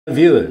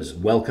Viewers,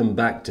 welcome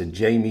back to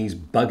Jamie's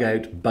Bug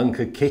Out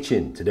Bunker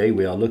Kitchen. Today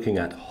we are looking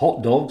at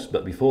hot dogs,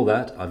 but before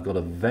that I've got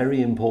a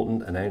very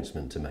important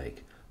announcement to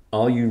make.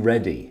 Are you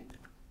ready?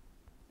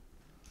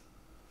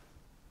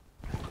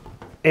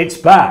 It's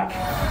back!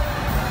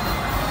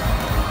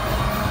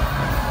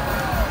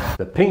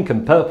 The pink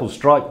and purple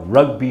striped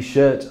rugby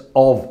shirt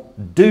of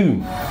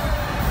doom.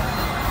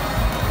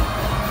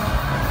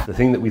 The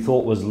thing that we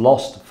thought was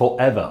lost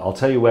forever. I'll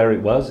tell you where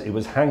it was. It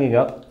was hanging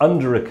up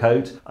under a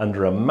coat,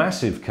 under a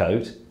massive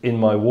coat in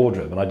my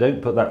wardrobe. And I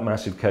don't put that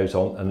massive coat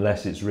on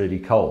unless it's really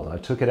cold. And I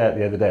took it out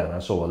the other day and I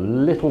saw a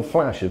little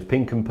flash of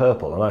pink and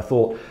purple. And I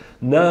thought,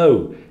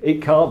 no,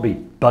 it can't be.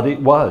 But it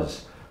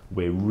was.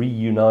 We're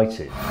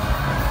reunited.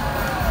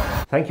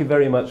 Thank you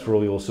very much for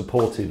all your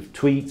supportive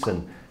tweets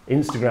and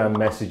Instagram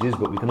messages,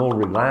 but we can all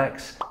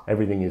relax.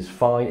 Everything is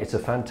fine. It's a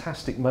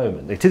fantastic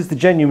moment. It is the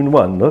genuine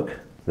one, look.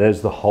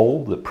 There's the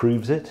hole that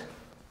proves it.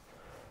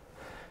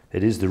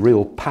 It is the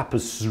real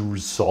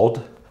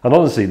papasod. And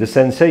honestly, the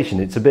sensation,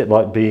 it's a bit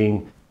like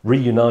being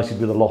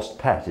reunited with a lost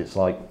pet. It's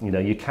like, you know,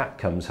 your cat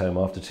comes home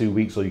after 2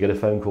 weeks or you get a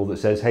phone call that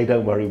says, hey,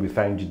 don't worry, we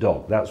found your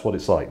dog. That's what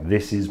it's like.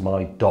 This is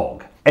my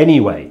dog.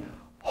 Anyway,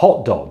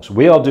 hot dogs.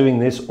 We are doing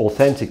this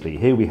authentically.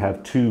 Here we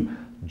have two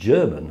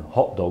German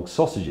hot dog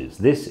sausages.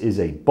 This is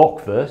a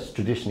Bockwurst.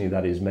 Traditionally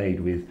that is made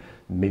with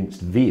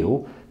minced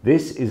veal.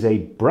 This is a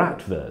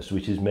bratwurst,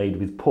 which is made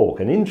with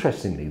pork. And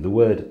interestingly, the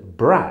word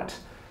brat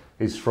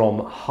is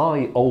from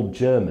High Old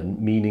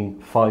German,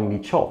 meaning finely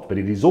chopped. But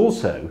it is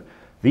also,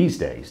 these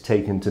days,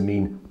 taken to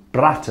mean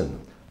braten,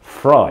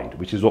 fried,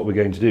 which is what we're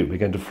going to do. We're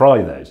going to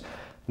fry those.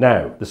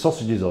 Now, the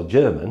sausages are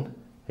German.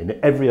 In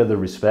every other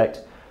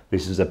respect,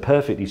 this is a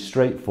perfectly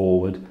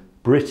straightforward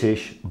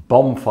British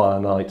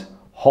bonfire night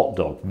hot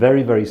dog.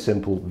 Very, very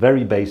simple,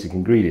 very basic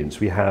ingredients.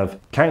 We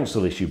have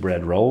council issue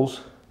bread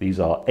rolls. These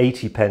are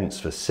 80 pence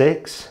for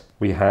 6.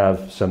 We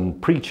have some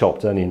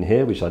pre-chopped onion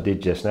here, which I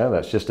did just now.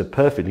 That's just a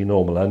perfectly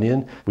normal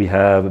onion. We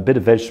have a bit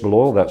of vegetable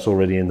oil, that's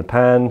already in the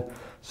pan.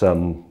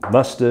 Some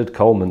mustard,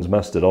 Coleman's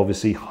mustard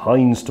obviously,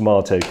 Heinz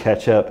tomato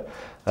ketchup,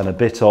 and a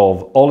bit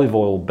of olive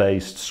oil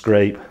based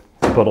scrape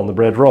to put on the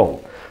bread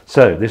roll.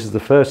 So this is the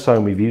first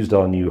time we've used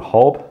our new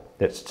hob.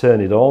 Let's turn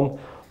it on,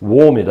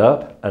 warm it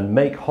up and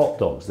make hot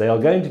dogs. They are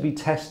going to be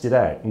tested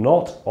out,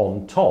 not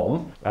on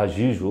Tom as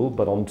usual,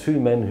 but on two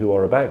men who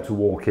are about to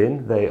walk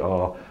in. They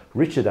are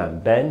Richard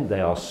and Ben. They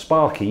are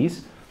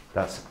Sparkies,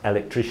 that's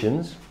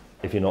electricians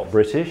if you're not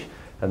British,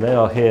 and they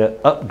are here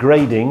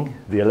upgrading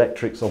the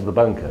electrics of the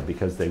bunker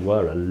because they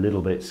were a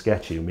little bit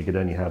sketchy and we could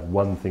only have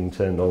one thing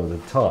turned on at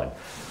a time.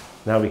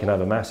 Now we can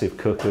have a massive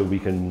cooker, we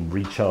can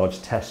recharge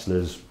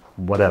Teslas,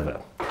 whatever.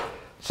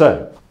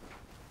 So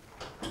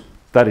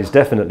that is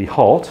definitely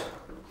hot.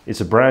 It's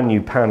a brand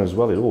new pan as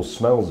well. It all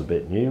smells a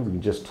bit new. We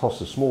can just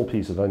toss a small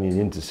piece of onion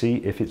in to see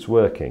if it's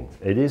working.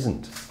 It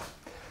isn't.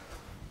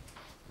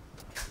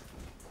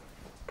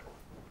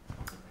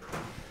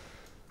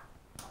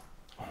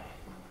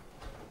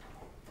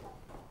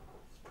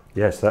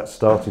 Yes, that's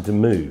starting to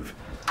move.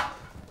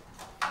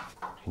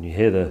 Can you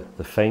hear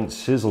the faint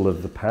sizzle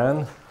of the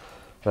pan?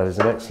 That is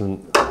an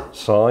excellent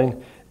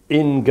sign.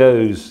 In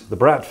goes the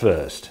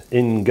bratwurst,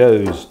 in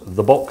goes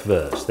the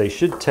Bockwurst. They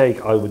should take,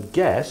 I would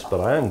guess, but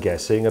I am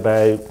guessing,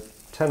 about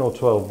 10 or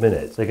 12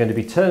 minutes. They're going to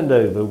be turned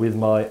over with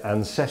my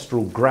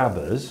ancestral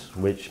grabbers,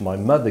 which my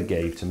mother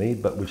gave to me,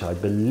 but which I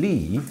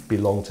believe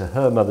belonged to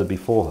her mother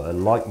before her,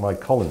 like my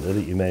colander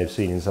that you may have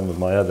seen in some of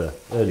my other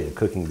earlier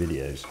cooking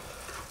videos.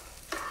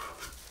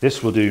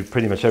 This will do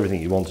pretty much everything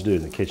you want to do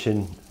in the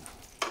kitchen,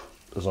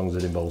 as long as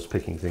it involves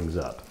picking things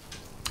up.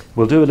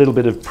 We'll do a little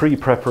bit of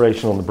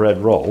pre-preparation on the bread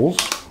rolls.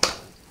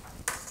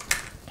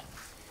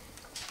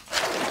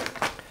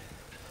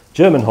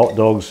 German hot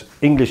dogs,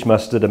 English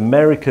mustard,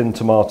 American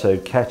tomato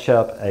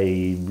ketchup,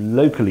 a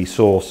locally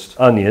sourced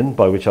onion,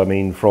 by which I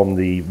mean from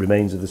the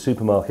remains of the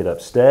supermarket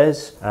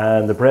upstairs,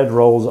 and the bread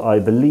rolls I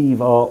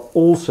believe are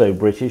also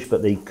British,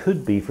 but they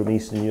could be from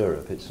Eastern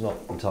Europe. It's not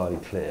entirely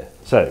clear.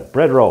 So,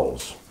 bread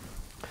rolls,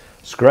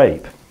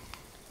 scrape.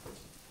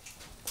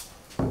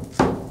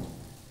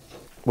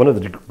 One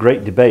of the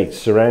great debates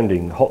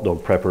surrounding hot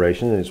dog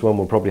preparation, and it's one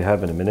we'll probably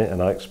have in a minute,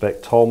 and I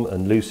expect Tom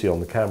and Lucy on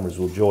the cameras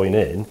will join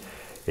in,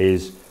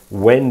 is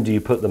when do you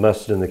put the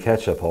mustard and the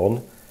ketchup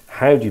on,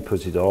 how do you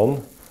put it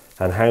on,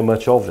 and how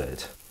much of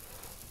it?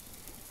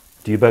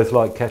 Do you both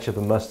like ketchup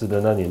and mustard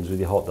and onions with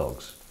your hot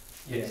dogs?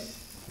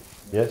 Yes.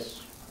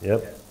 Yes?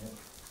 Yep.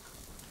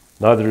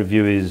 Neither of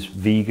you is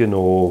vegan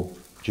or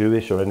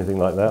Jewish or anything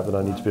like that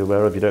I need to be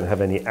aware of. You don't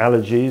have any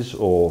allergies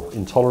or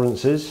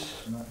intolerances?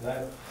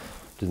 No.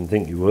 Didn't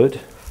think you would.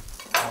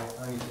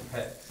 Only to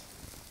pets.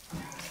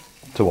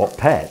 To what,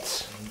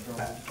 pets?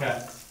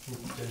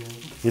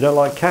 Cats. You don't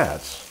like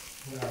cats?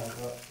 No,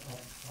 but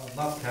I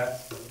love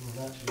cats, but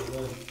I'm actually allergic to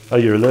them. Oh,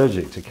 you're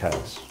allergic to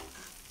cats.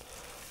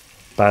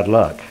 Bad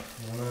luck.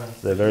 I know.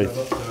 They're very... I've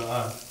got to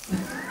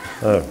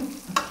Oh.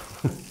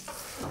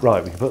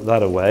 Right, we can put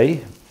that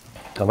away.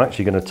 I'm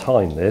actually going to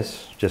time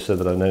this, just so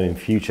that I know in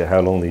future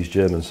how long these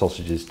German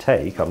sausages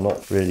take. I'm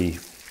not really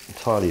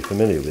entirely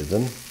familiar with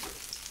them.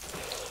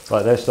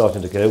 Right, they're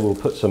starting to go. We'll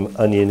put some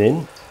onion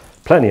in.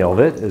 Plenty of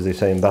it, as they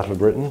say in Battle of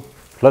Britain.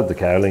 Flood the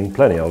cowling,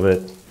 plenty of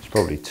it. It's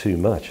probably too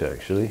much,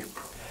 actually.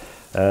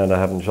 And I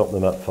haven't chopped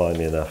them up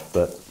finely enough,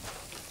 but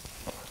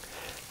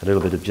a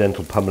little bit of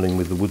gentle pummeling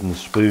with the wooden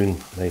spoon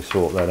may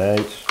sort that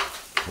out.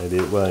 Maybe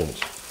it won't.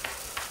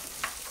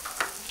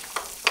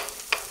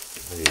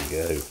 There you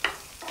go.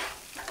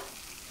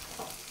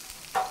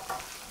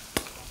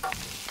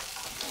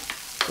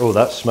 Oh,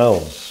 that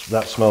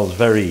smells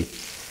very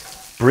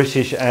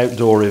British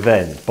outdoor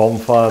event.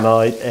 Bonfire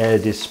night, air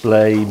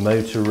display,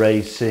 motor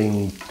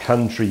racing,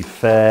 country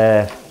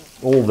fair,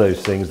 all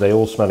those things. They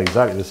all smell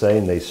exactly the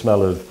same. They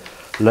smell of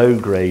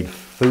low-grade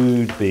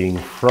food being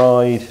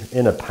fried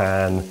in a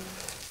pan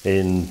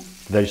in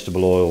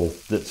vegetable oil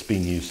that's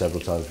been used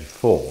several times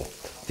before.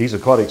 These are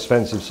quite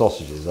expensive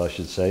sausages, I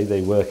should say.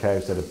 They work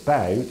out at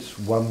about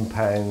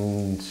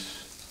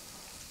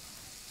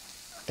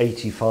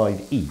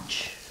 £1.85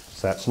 each.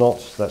 So that's not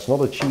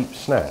a cheap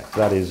snack.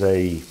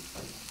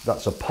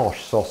 That's a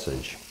posh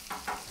sausage.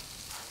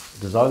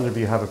 Does either of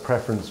you have a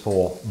preference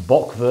for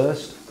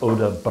Bockwurst or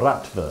the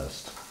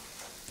Bratwurst?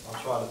 I'll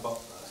try the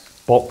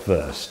Bockwurst.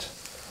 Bockwurst.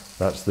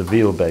 That's the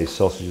veal-based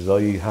sausages. Are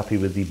you happy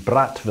with the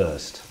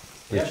Bratwurst,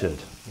 Richard?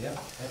 Yeah.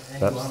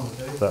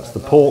 That's the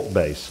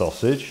pork-based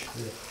sausage.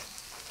 Yeah.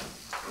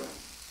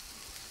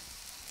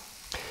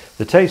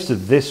 The taste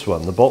of this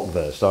one, the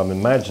Bockwurst, I'm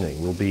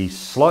imagining will be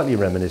slightly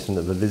reminiscent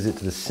of a visit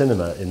to the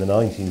cinema in the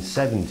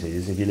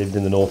 1970s if you lived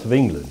in the north of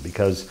England,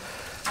 because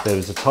there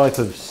was a type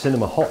of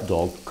cinema hot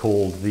dog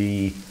called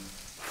the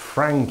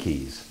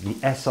Frankies, the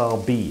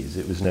SRB as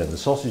it was known, the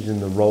sausage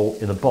in the roll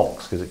in a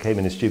box, because it came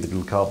in a stupid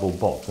little cardboard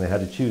box, and they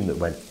had a tune that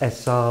went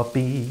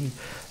SRB,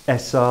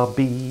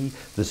 SRB,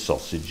 the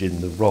sausage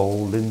in the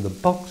roll in the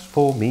box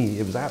for me.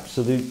 It was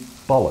absolute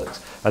bollocks,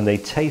 and they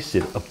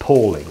tasted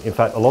appalling. In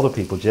fact, a lot of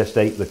people just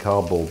ate the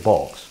cardboard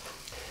box.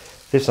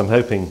 This, I'm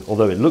hoping,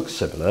 although it looks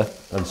similar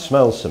and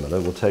smells similar,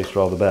 will taste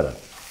rather better.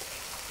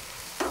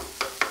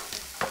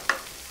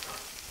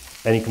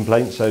 Any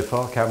complaints so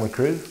far, camera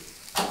crew?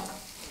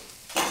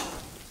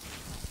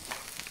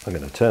 I'm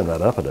going to turn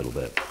that up a little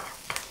bit.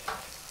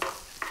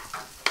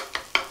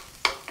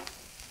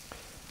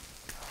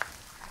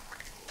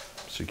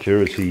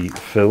 Security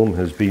film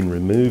has been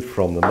removed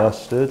from the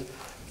mustard.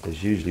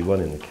 There's usually one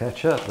in the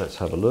ketchup. Let's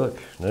have a look.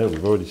 No,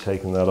 we've already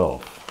taken that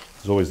off.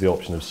 There's always the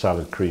option of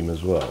salad cream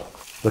as well.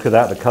 Look at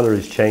that, the colour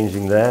is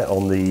changing there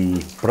on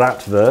the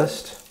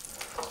Bratwurst.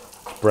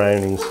 It's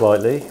browning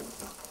slightly,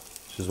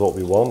 which is what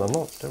we want.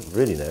 Don't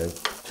really know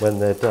when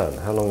they're done.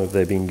 How long have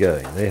they been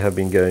going? They have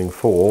been going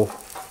for,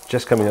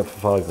 just coming up for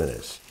 5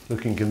 minutes.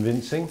 Looking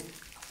convincing.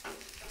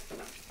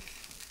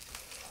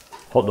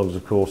 Hot dogs,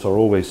 of course, are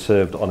always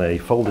served on a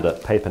folded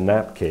up paper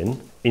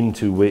napkin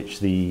into which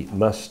the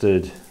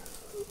mustard,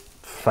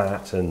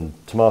 fat and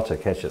tomato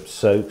ketchup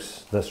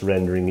soaks, thus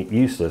rendering it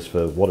useless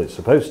for what it's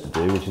supposed to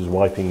do, which is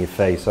wiping your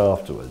face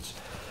afterwards.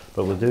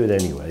 But we'll do it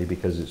anyway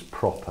because it's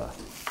proper.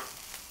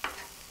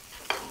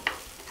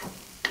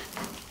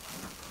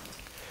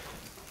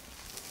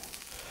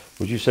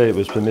 Would you say it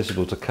was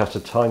permissible to cut a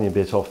tiny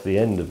bit off the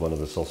end of one of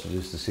the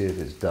sausages to see if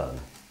it's done?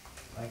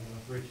 I think it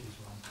was Richard's one.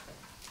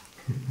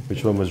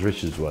 Which one was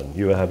Richard's one?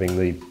 You were having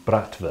the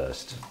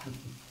Bratwurst.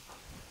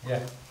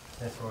 Yeah,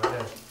 that's what I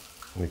did.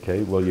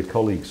 Okay, well your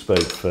colleague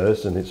spoke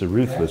first and it's a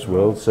ruthless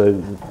world, so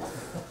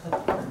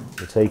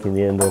we're taking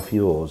the end off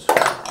yours.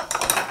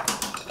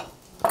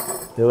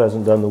 Who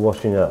hasn't done the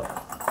washing up?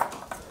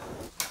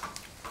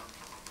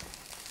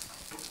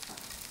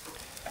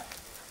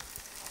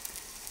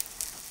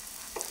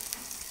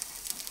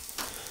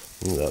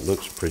 That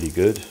looks pretty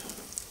good.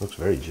 Looks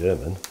very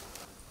German.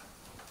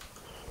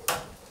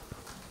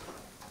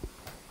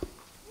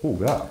 Oh,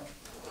 yeah.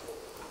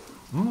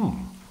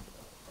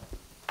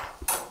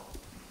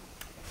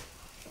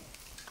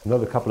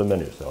 Another couple of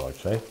minutes though, I'd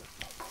say.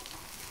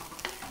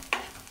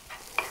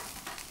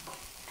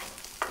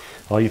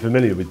 Are you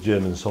familiar with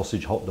German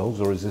sausage hot dogs,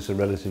 or is this a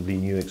relatively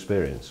new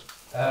experience?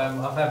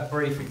 I've had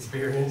brief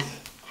experience.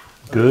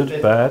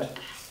 Good, bad?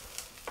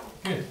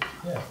 Good,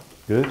 yeah.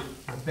 Good?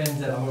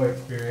 Depends on more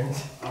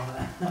experience.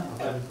 I've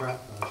had a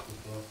breakfast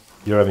before.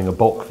 You're having a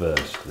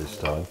Bockwurst this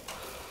time.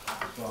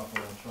 So I thought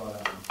I'd try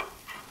that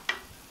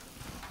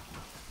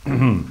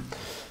one.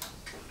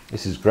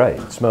 This is great.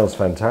 It smells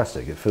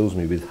fantastic. It fills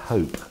me with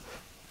hope.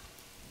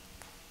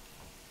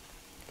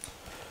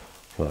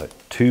 Right,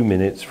 2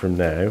 minutes from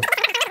now.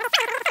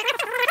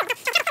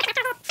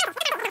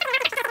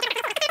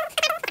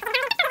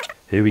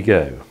 Here we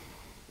go.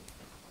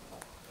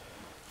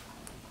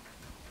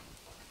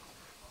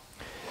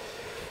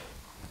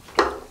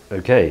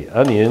 Okay,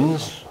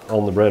 onions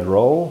on the bread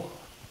roll.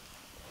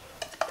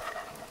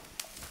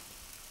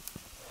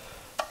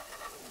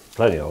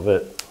 Plenty of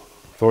it.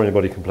 Before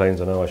anybody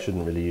complains, I know I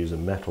shouldn't really use a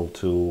metal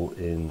tool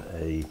in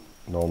a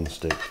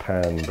non-stick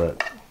pan,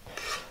 but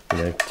you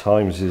know,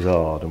 times is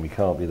hard and we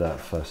can't be that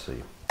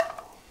fussy.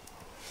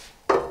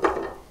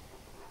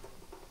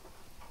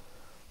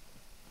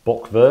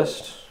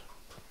 Bockwurst.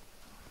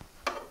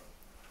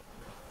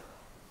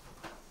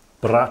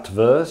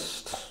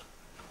 Bratwurst.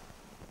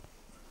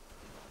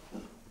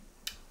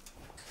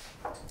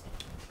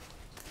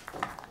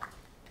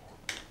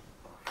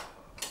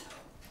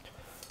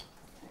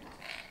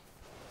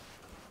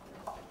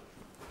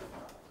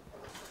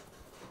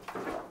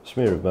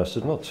 Smear of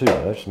mustard, not too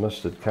much.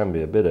 Mustard can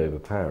be a bit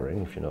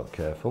overpowering if you're not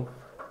careful.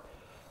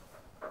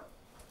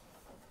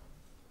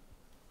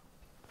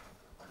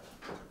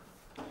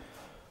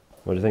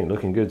 What do you think?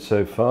 Looking good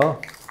so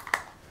far?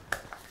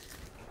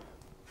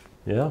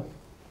 Yeah?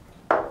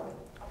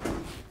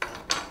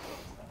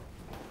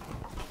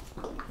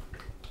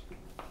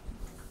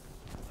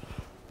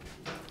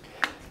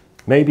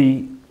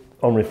 Maybe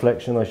on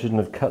reflection I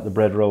shouldn't have cut the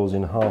bread rolls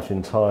in half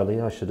entirely.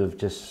 I should have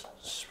just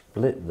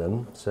split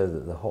them so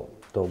that the hot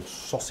dog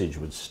sausage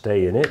would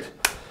stay in it.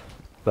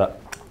 But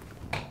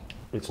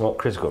it's not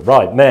critical.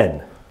 Right,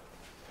 men.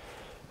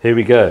 Here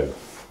we go.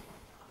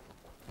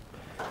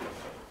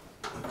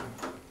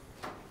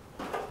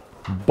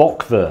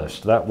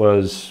 Bockwurst. That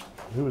was...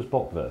 Who was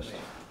bockwurst?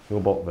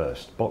 Your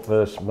bockwurst.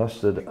 Bockwurst,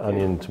 mustard,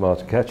 onion,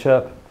 tomato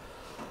ketchup.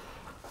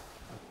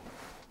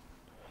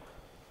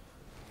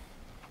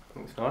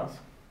 Looks nice.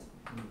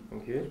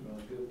 Thank you.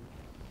 Smells good.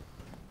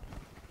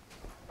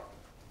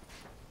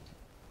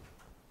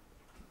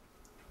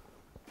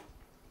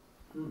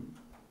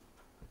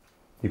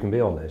 You can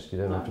be honest, you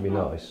don't have to be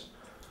No. nice.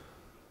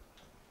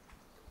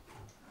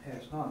 Yeah,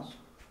 it's nice.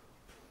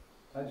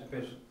 Tastes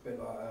a bit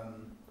like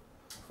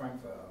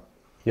Frankfurter.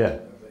 Yeah,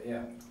 But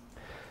yeah.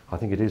 I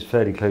think it is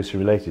fairly closely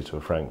related to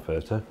a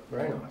Frankfurter.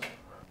 Very nice.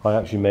 I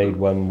actually made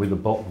one with a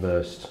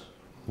bockwurst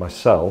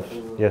myself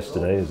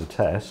yesterday as a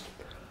test.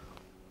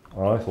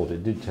 And I thought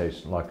it did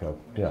taste like a,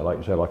 yeah, like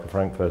you say, like a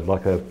Frankfurter,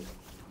 like a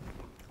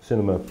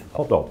cinema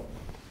hot dog.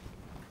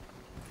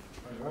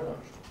 Very nice.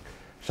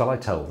 Shall I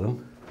tell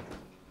them?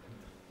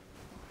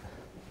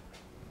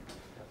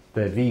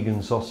 They're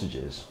vegan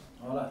sausages.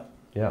 I like.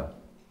 Yeah.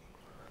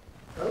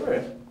 Oh,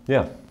 really?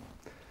 Yeah.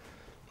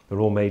 They're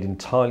all made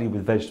entirely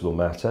with vegetable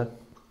matter.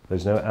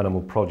 There's no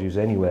animal produce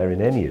anywhere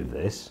in any of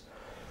this.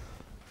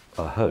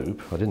 I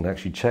hope. I didn't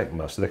actually check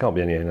mustard. There can't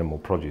be any animal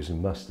produce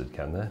in mustard,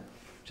 can there?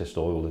 Just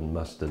oil and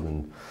mustard,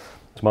 and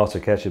tomato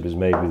ketchup is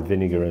made with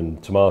vinegar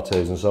and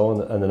tomatoes and so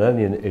on, and an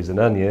onion is an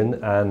onion,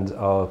 and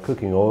our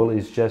cooking oil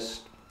is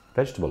just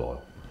vegetable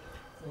oil.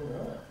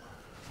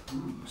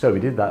 So we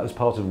did that as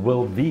part of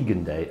World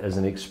Vegan Day as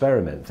an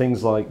experiment.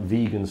 Things like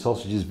vegan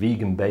sausages,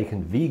 vegan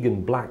bacon,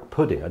 vegan black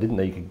pudding. I didn't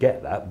know you could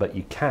get that, but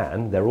you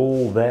can. They're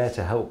all there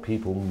to help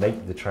people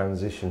make the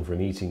transition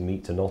from eating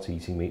meat to not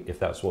eating meat if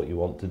that's what you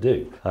want to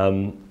do.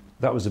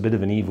 That was a bit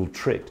of an evil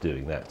trick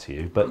doing that to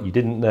you, but you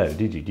didn't know,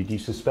 did you? Did you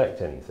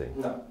suspect anything?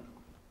 No.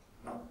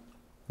 No.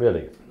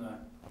 Really? No.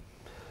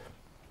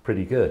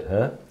 Pretty good,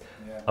 huh?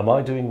 Yeah. Am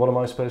I doing, what am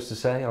I supposed to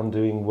say? I'm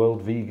doing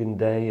World Vegan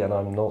Day and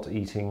I'm not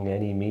eating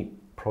any meat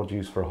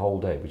produce for a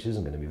whole day, which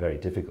isn't going to be very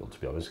difficult, to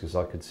be honest, because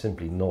I could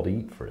simply not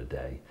eat for a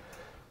day.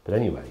 But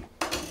anyway,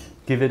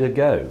 give it a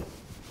go.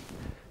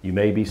 You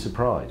may be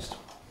surprised.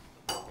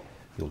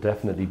 You'll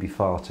definitely be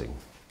farting.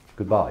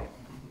 Goodbye.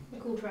 The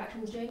call to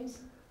actions, James.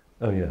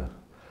 Oh yeah.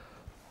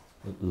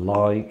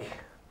 Like,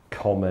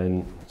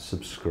 comment,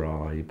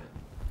 subscribe.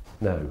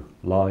 No,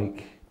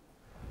 like,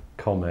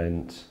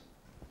 comment,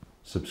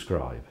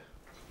 subscribe.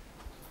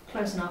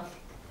 Close enough.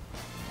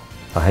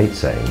 I hate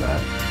saying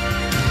that.